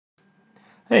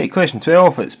Hey, question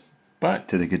 12, it's back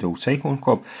to the good old cycling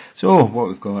club. So what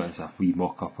we've got is a wee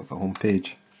mock-up of a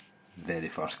homepage. Very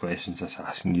first question is just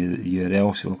asking you the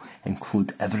URL, so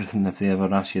include everything if they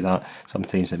ever ask you that.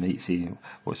 Sometimes they might say,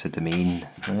 what's the domain,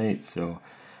 right? So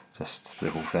just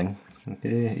the whole thing,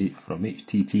 okay, from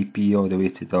http all the way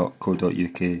to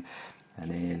 .co.uk. And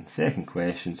then second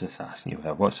question is just asking you,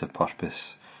 what's the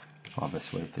purpose of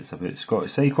this web? It's about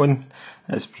Scottish cycling.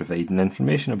 It's providing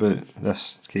information about, in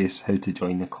this case, how to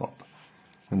join the club.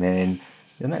 And then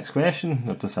the next question,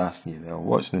 they're just asking you,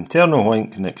 what's an internal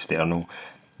link and external?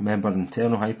 Remember,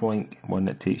 internal hyperlink, one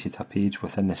that takes you to a page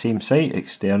within the same site.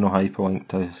 External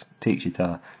hyperlink takes you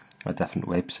to a different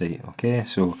website. Okay,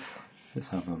 so let's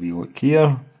have a wee look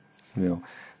here. Well,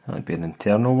 that'd be an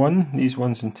internal one. These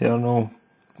ones internal.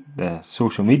 The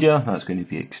social media, that's going to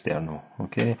be external.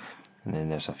 Okay, and then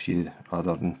there's a few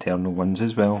other internal ones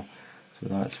as well. So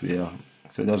that's where.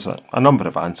 So there's a number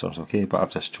of answers. Okay, but I've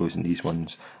just chosen these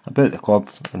ones. About the club,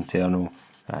 internal,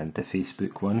 and the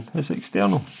Facebook one is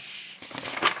external.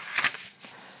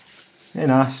 Then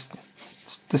asked,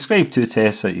 describe 2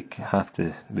 tests that you have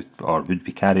to, or would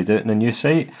be carried out in a new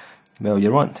site. Well,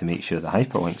 you want to make sure the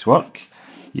hyperlinks work.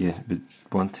 You would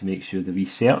want to make sure the wee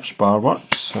search bar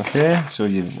works. Okay, so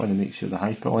you want to make sure the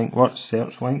hyperlink works,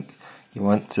 search link. You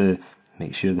want to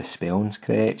make sure the spelling's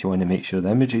correct. You want to make sure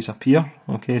the images appear.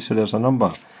 Okay, so there's a number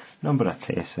of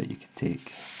tests that you could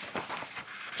take.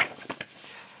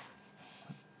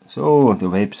 So the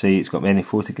website's got many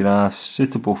photographs,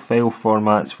 suitable file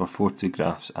formats for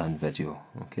photographs and video.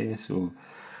 Okay, so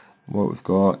what we've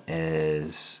got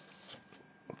is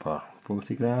for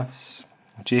photographs,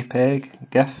 JPEG,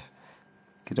 GIF,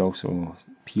 could also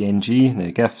PNG.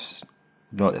 Now GIF's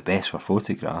not the best for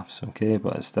photographs, okay,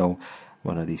 but it's still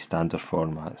one of these standard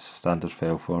formats, standard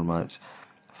file formats.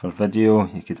 For video,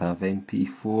 you could have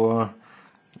MP4,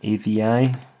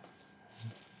 AVI.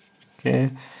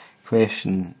 Okay,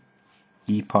 question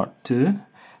E part 2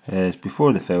 is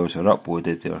before the files are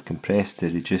uploaded, they are compressed to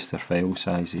reduce their file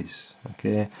sizes.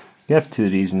 Okay, give 2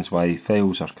 reasons why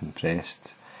files are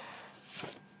compressed.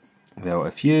 Well,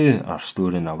 if you are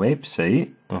storing a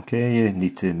website, okay, you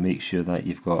need to make sure that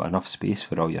you've got enough space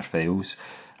for all your files,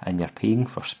 and you're paying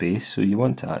for space, so you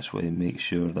want to actually make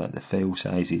sure that the file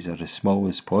sizes are as small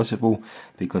as possible,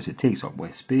 because it takes up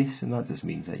less space, and that just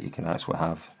means that you can actually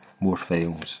have more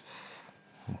files.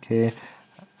 Okay,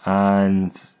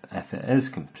 and if it is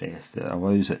compressed, it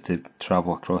allows it to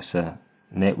travel across the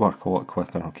network a lot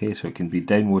quicker. Okay, so it can be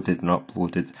downloaded and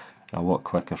uploaded a lot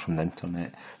quicker from the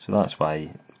internet, so that's why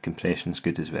compression is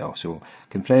good as well. So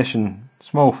compression,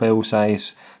 small file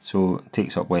size, so it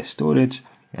takes up less storage,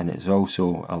 and it's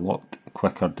also a lot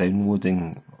quicker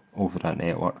downloading over that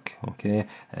network, okay,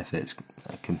 if it's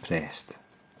compressed.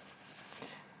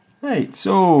 Right,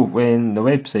 so when the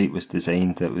website was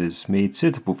designed, it was made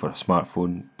suitable for a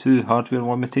smartphone. 2 hardware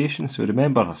limitations. So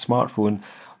remember, a smartphone,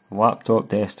 laptop,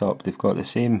 desktop, they've got the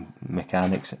same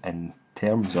mechanics in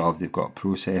terms of they've got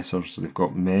processors, they've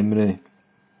got memory,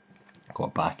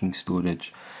 got backing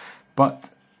storage, but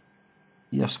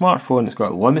your smartphone has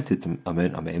got a limited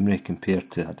amount of memory compared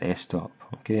to a desktop.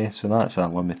 Okay, so that's a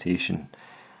limitation.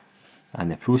 And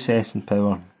the processing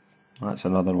power, that's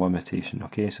another limitation.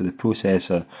 Okay, so the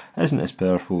processor isn't as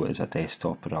powerful as a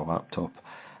desktop or a laptop.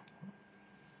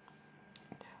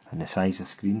 And the size of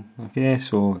screen. Okay,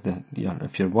 so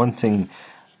if you're wanting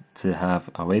to have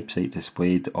a website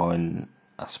displayed on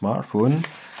a smartphone,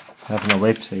 having a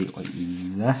website like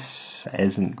this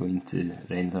isn't going to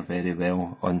render very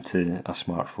well onto a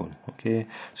smartphone. Okay,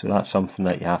 so that's something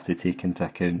that you have to take into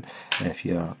account if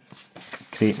you're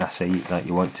creating a site that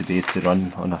you want to be able to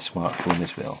run on a smartphone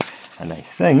as well. And I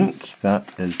think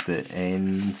that is the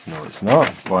end. No, it's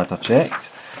not. Glad I checked.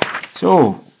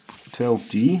 So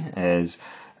 12G is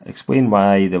explain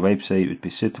why the website would be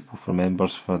suitable for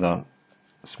members for their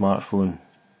smartphone.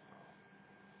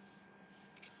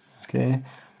 Okay,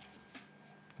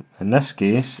 in this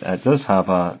case it does have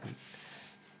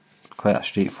quite a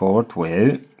straightforward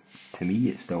layout. To me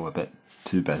it's still a bit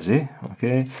too busy,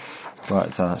 okay, but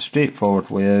it's a straightforward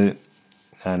layout,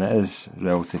 and it is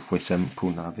relatively simple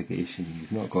navigation.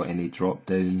 You've not got any drop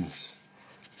downs.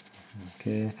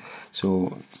 Okay,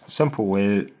 so simple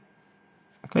layout,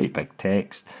 quite big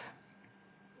text,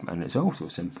 and it's also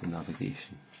simple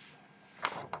navigation.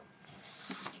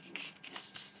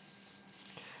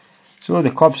 So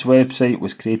the club's website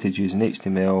was created using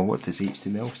HTML. What does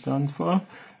HTML stand for?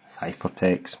 It's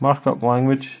hypertext markup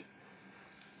language.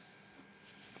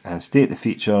 And state the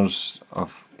features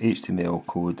of HTML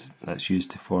code that's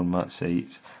used to format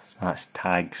sites. That's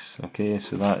tags. Okay,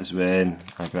 so that is when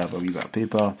I grab a wee bit of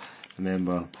paper.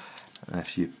 Remember,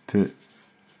 if you put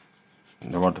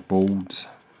the word bold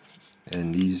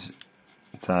in these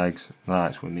tags,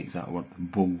 that actually makes that word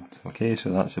bold. Okay,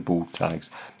 so that's the bold tags.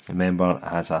 Remember, it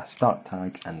has a start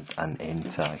tag and an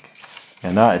end tag.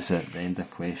 And that is at the end of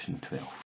question 12.